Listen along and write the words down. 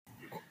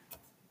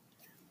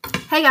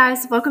Hey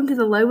guys, welcome to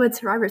the Lowood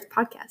Survivors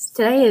podcast.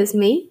 Today is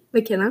me,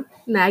 McKenna,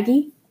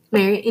 Maggie,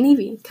 Mary, and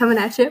Evie coming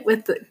at you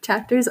with the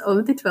chapters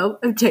of the 12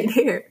 of Jane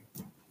Eyre.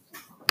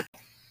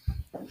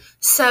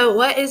 So,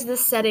 what is the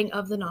setting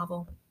of the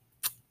novel?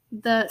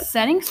 The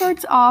setting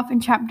starts off in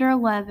chapter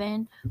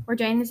 11, where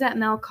Jane is at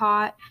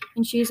Melcott,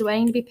 and she is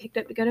waiting to be picked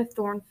up to go to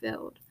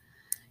Thornfield.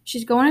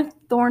 She's going to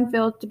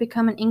Thornfield to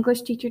become an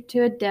English teacher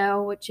to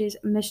Adele, which is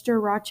Mr.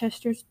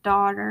 Rochester's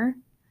daughter.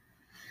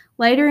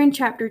 Later in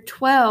chapter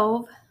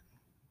 12,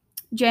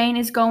 Jane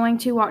is going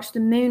to watch the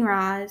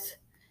moonrise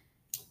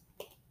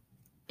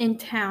in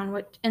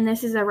town, and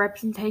this is a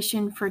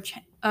representation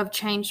of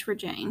change for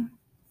Jane.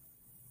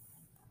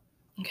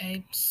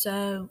 Okay,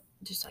 so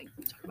just talk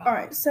about All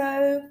right,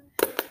 so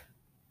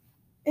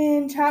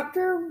in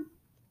chapter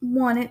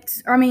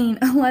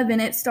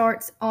 11, it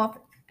starts off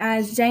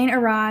as Jane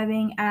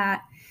arriving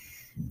at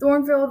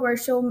Thornfield, where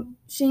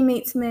she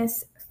meets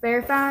Miss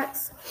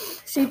Fairfax.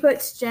 She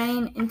puts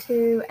Jane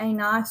into a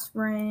nice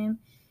room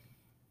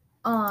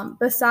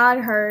beside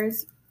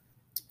hers.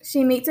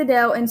 She meets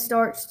Adele and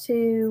starts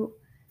to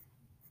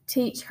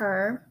teach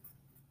her.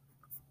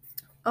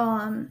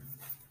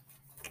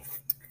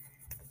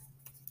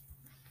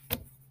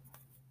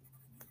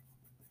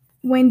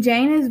 When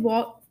Jane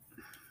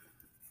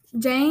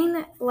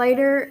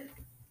later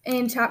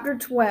in chapter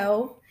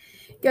 12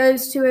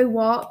 goes to a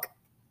walk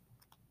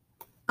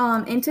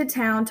into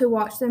town to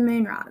watch the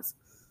moonrise.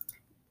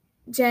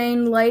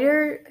 Jane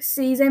later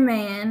sees a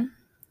man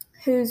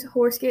whose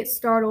horse gets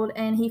startled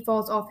and he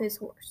falls off his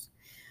horse.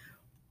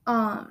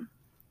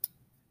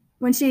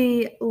 When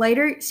she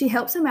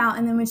helps him out,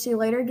 and then when she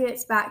later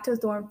gets back to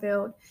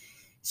Thornfield,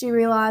 she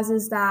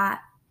realizes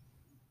that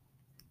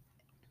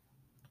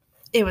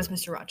it was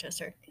Mr.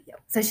 Rochester.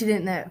 So she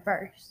didn't know at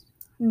first.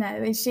 No,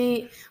 and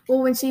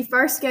when she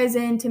first goes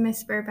into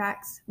Miss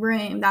Fairfax's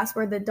room, that's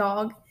where the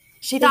dog.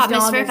 She thought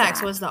Miss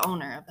Fairfax was the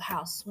owner of the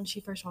house when she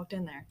first walked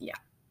in there. Yeah,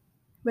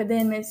 but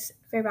then Miss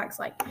Fairfax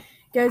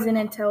goes in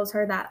and tells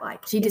her that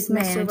she just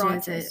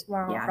manages it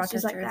while Rochester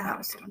she's is the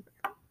house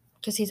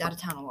because he's out of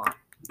town a lot.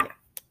 Yeah,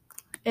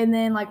 and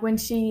then when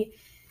she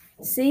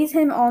sees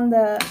him on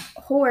the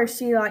horse,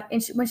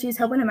 when she's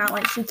helping him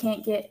out, she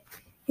can't get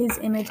his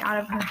image out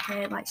of her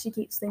head. She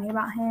keeps thinking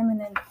about him, and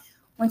then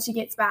when she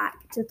gets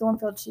back to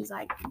Thornfield, she's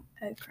like,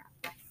 "Oh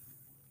crap,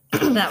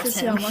 that was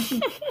him."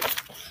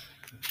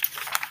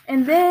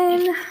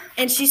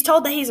 And she's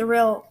told that he's a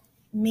real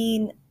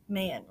mean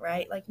man,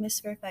 right? Miss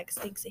Fairfax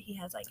thinks that he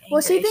has anger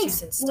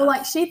issues and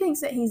stuff. She thinks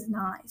that he's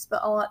nice,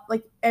 but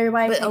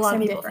everybody takes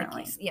him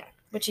differently.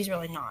 But she's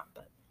really not.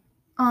 But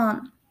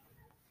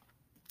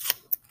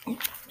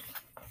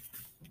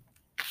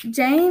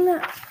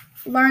Jane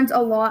learns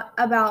a lot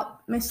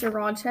about Mr.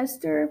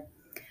 Rochester.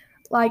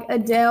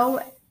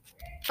 Adele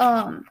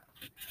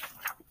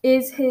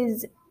is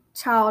his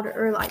child,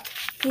 or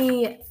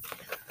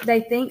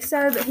they think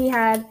so, but he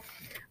had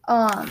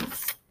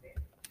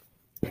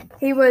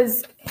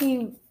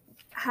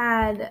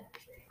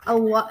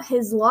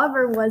his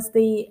lover was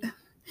the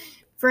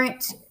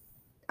French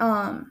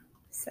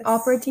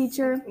opera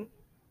teacher.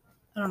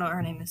 I don't know what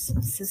her name is.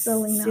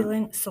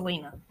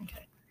 Selena.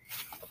 Okay.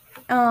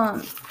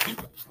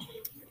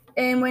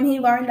 And when he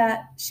learned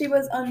that she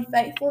was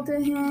unfaithful to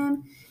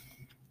him,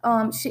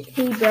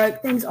 he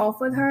broke things off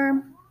with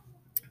her,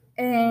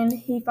 and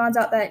he finds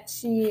out that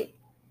she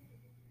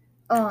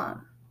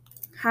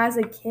has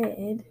a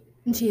kid.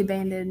 And she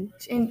abandoned.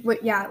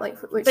 But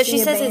she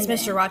says it's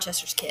Mr.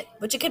 Rochester's kid,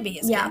 which it could be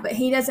his kid. Yeah, but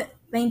he doesn't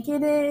think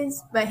it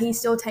is, but he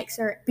still takes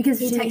her. Because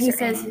he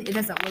says it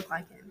doesn't look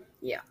like him.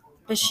 Yeah.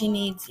 But she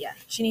needs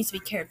to be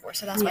cared for,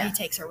 so that's why he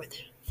takes her with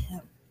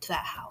him to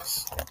that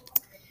house.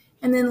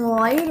 And then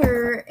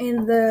later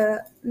in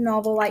the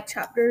novel,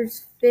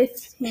 chapters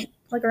 15,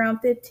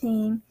 around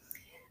 15,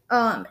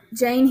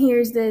 Jane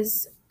hears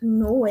this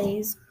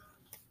noise,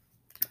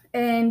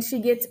 and she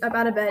gets up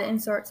out of bed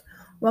and starts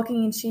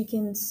walking, and she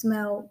can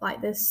smell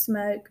this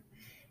smoke.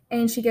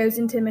 And she goes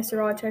into Mr.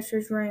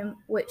 Rochester's room,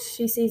 which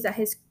she sees that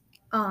his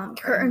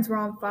curtains were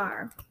on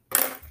fire.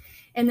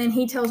 And then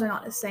he tells her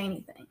not to say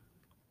anything.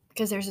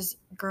 Because there's this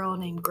girl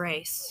named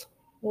Grace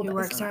who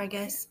works there, I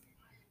guess.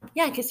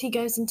 Yeah, because he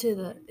goes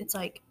into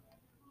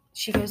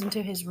she goes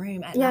into his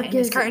room at night, and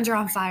his curtains are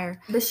on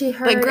fire. But she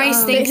heard. But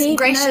Grace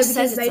Grace just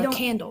says it's a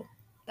candle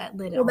that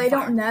lit it on fire. Well, they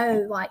don't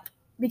know,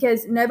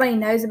 because nobody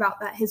knows about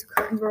that. His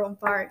curtains were on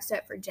fire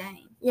except for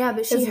Jane. Yeah,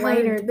 but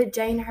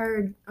Jane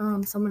heard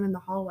someone in the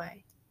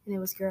hallway, and it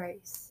was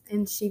Grace,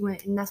 and she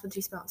went, and that's what she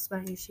smelled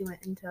smoke. She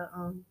went into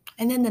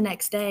And then the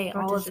next day,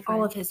 all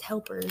of his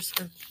helpers,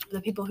 or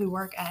the people who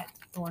work at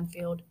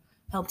Thornfield,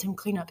 helped him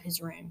clean up his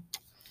room,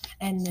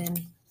 and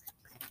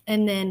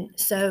then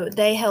so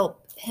they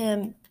help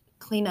him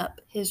clean up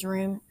his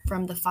room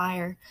from the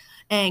fire,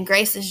 and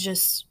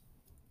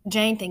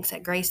Jane thinks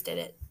that Grace did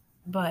it,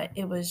 but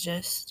it was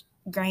just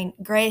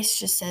Grace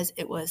just says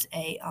it was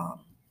a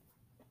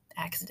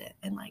accident,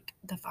 and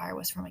the fire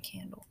was from a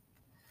candle,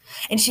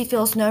 and she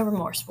feels no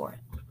remorse for it.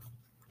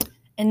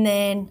 And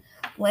then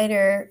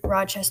later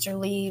Rochester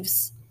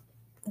leaves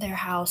their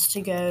house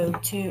to go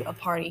to a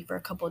party for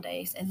a couple of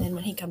days. And then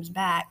when he comes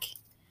back,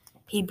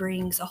 he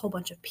brings a whole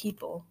bunch of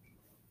people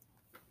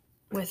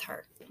with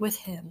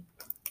him.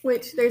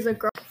 Which there's a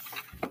girl.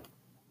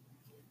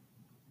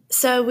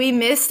 So we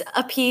missed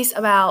a piece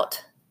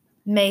about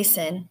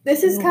Mason.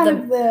 This is kind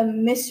of the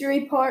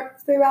mystery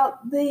part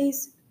throughout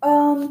these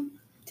 10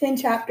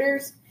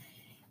 chapters.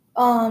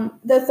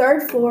 The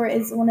third floor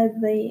is one of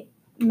the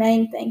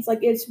main things.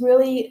 Like, it's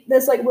really,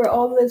 that's like where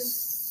all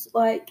this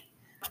like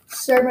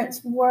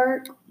servants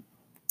work.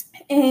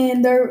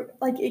 And they're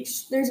like,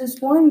 there's this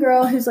one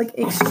girl who's like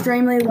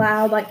extremely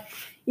loud. Like,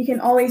 you can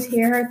always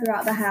hear her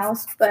throughout the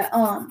house. But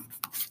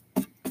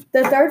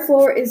the third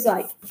floor is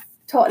like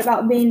talked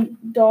about being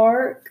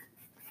dark.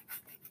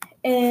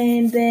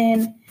 And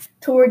then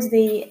towards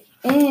the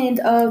end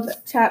of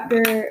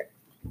chapter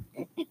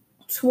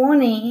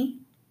 20,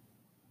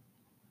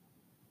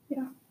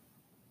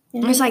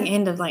 it's like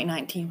end of like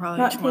 19,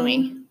 probably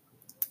 20,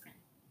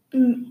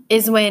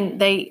 is when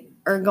they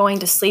are going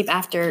to sleep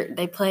after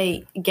they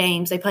play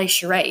games. They play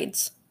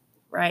charades,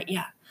 right?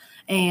 Yeah.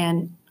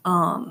 And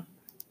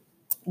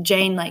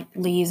Jane like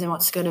leaves and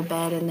wants to go to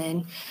bed, and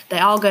then they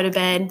all go to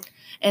bed,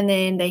 and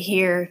then they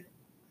hear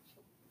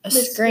a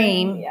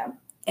scream. Yeah.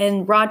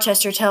 And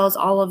Rochester tells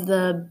all of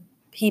the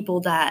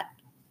people that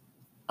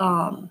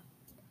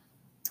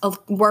a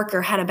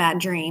worker had a bad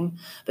dream,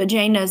 but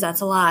Jane knows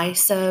that's a lie.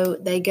 So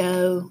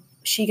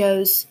she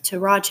goes to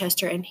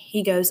Rochester, and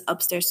he goes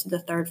upstairs to the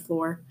third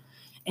floor.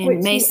 And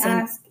Which Mason he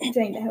asked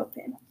Jane to help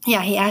him.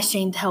 Yeah, he asked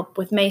Jane to help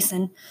with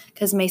Mason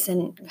because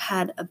Mason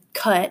had a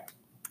cut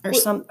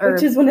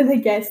which is one of the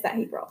guests that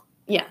he brought.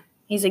 Yeah,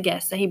 he's a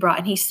guest that he brought,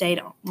 and he stayed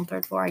on the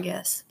third floor, I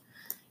guess.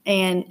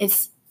 And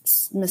it's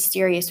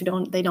mysterious.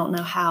 They don't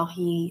know how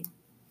he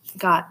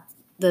got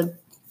the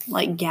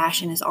like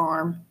gash in his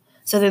arm.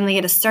 So then they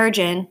get a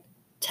surgeon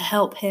to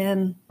help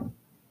him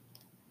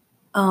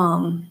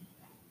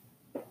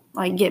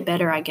like get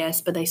better, I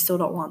guess, but they still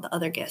don't want the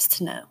other guests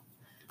to know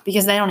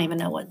because they don't even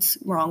know what's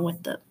wrong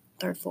with the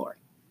third floor.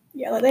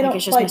 Yeah, like they don't,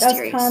 it's just like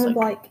mysterious. That's kind of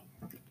like,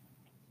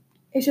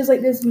 it's just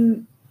like this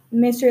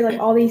mystery, like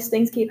all these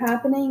things keep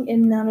happening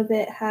and none of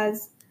it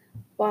has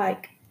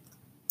like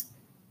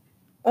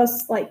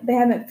us, like they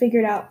haven't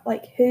figured out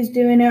like who's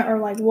doing it or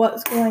like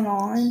what's going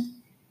on.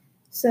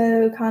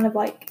 So kind of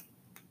like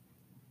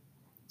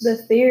the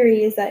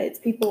theory is that it's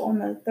people on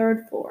the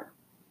third floor.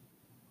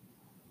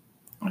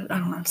 I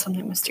don't know,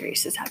 something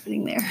mysterious is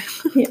happening there.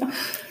 Yeah.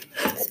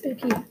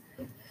 Spooky.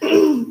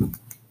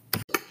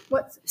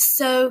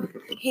 So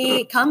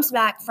he comes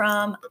back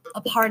from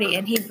a party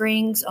and he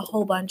brings a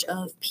whole bunch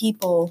of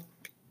people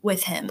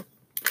with him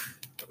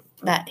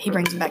that he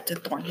brings back to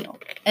Thornhill.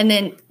 And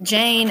then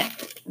Jane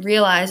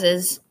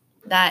realizes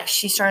that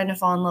she's starting to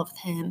fall in love with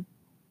him,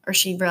 or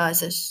she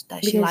realizes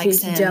that she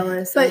likes him.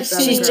 Jealous, but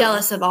she's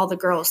jealous of all the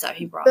girls that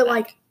he brought. But back.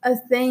 like a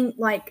thing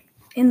like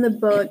in the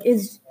book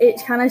is it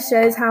kind of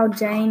shows how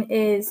Jane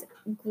is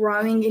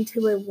growing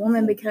into a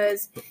woman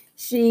because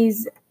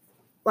she's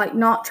like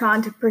not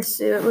trying to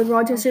pursue it with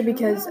Rochester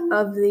because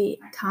of the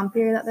time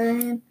period that they're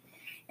in.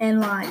 And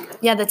like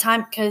the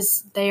time,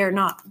 because they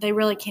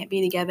really can't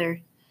be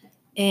together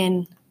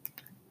in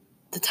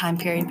the time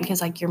period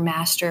because like your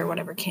master or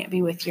whatever can't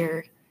be with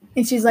your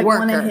and she's like worker.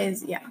 one of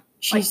his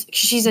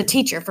she's a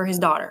teacher for his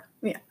daughter.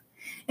 Yeah.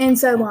 And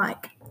so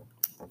like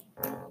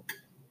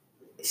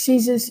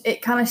she's just,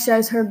 it kind of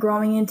shows her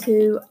growing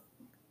into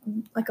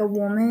like a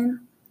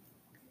woman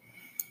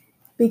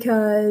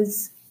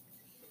because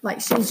like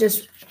she's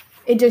just,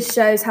 it just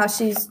shows how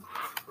she's,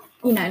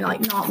 you know, like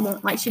not more,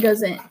 like she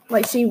doesn't,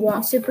 like she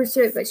wants to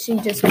pursue it, but she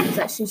just knows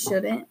that she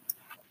shouldn't,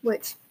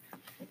 which.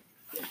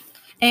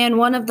 And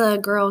one of the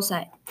girls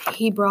that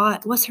he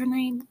brought, what's her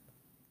name?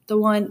 The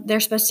one,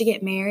 they're supposed to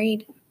get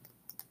married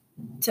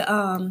to,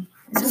 I don't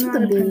know how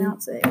to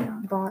pronounce it.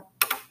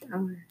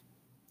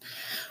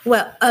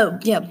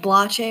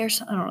 Blache or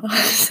something. I don't know how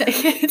to say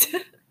it.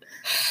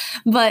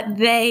 But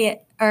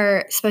they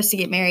are supposed to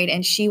get married,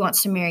 and she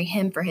wants to marry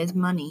him for his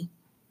money.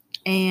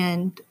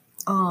 And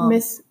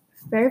Miss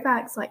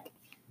Fairfax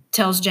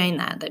tells Jane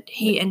that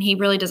he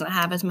really doesn't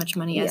have as much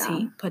money as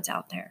he puts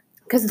out there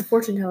because of the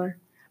fortune teller.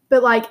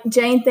 But like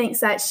Jane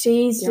thinks that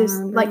she's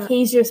just like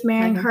he's just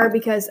marrying her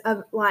because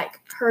of like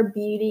her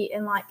beauty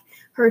and like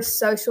her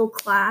social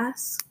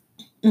class.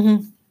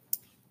 Mm-hmm.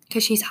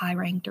 Because she's high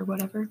ranked or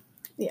whatever.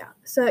 Yeah.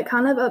 So it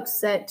kind of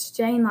upsets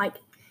Jane, like,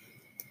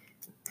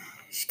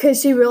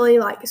 because she really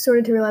like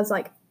started to realize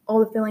like all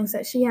the feelings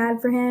that she had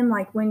for him,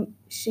 like when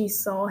she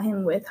saw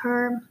him with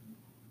her.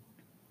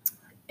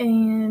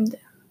 And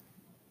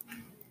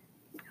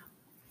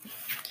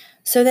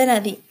so then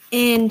at the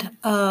end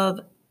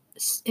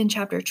in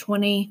chapter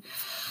 20,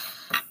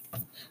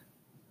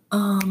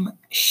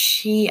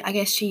 she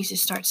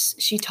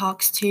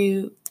talks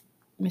to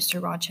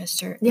Mr.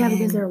 Rochester. Yeah,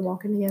 because they're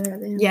walking together at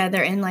the end. Yeah,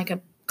 they're in like a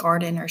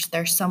garden or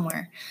they're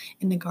somewhere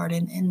in the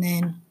garden. And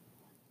then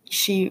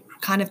she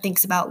kind of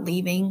thinks about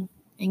leaving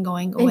and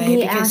going away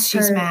because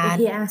she's mad.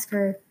 He asked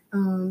her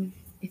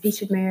if he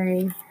should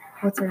marry,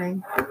 what's her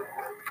name?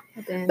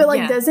 Then, But like,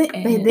 Yeah, doesn't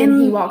and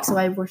then he walks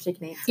away before she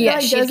can answer. Yeah,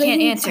 like, she doesn't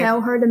can't he answer.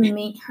 tell her to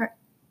meet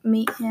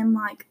him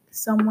like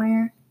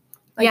somewhere?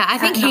 Like, Yeah, I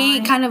think at he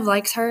night? kind of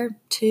likes her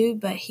too,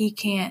 but he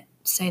can't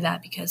say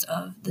that because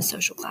of the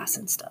social class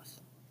and stuff.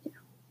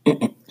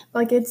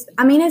 Like it's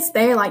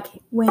there like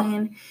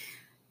when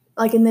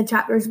like in the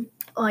chapters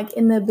like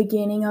in the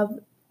beginning of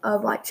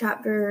like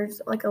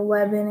chapters like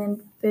 11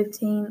 and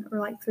 15 or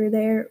like through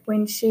there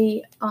when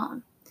she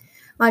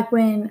like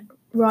when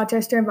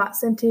Rochester invites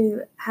them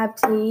to have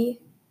tea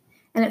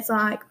and it's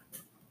like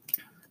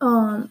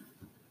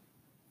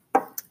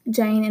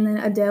Jane and then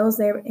Adele's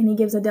there and he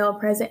gives Adele a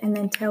present and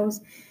then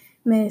tells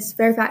Miss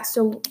Fairfax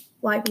to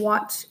like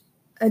watch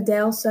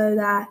Adele so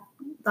that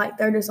like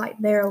they're just like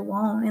there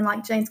alone and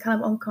like Jane's kind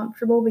of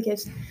uncomfortable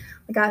because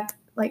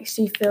like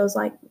she feels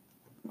like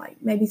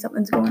maybe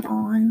something's going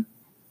on.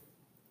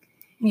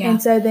 Yeah.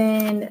 And so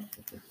then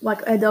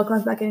like Adele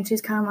comes back in and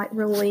she's kind of like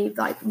relieved,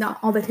 like not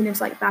all the attention's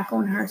like back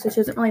on her, so she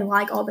doesn't really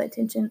like all the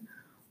attention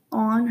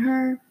on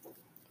her.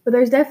 But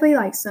there's definitely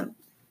like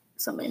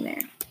something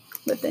there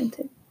with them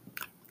too.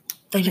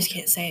 They just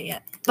can't say it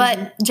yet.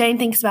 But Jane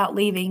thinks about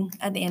leaving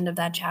at the end of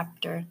that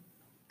chapter.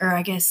 Or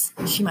I guess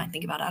she might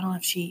think about it. I don't know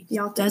if she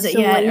does it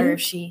yet or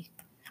if she...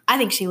 I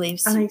think she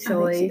leaves. I think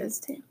she'll leave. She does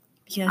too.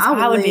 Because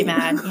I would be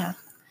mad, yeah.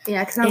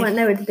 Yeah, because I wouldn't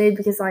know what to do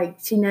because, like,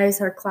 she knows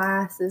her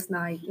class is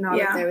not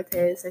up there with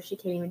his, so she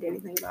can't even do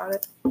anything about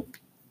it.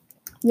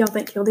 Y'all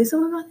think he'll do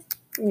something about it?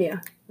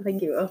 Yeah, I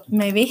think he will.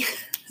 Maybe.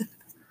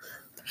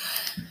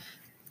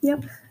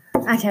 Yep.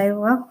 Okay,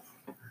 well,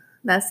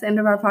 that's the end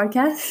of our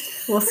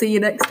podcast. We'll see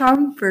you next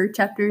time for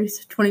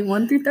chapters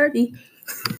 21 through 30.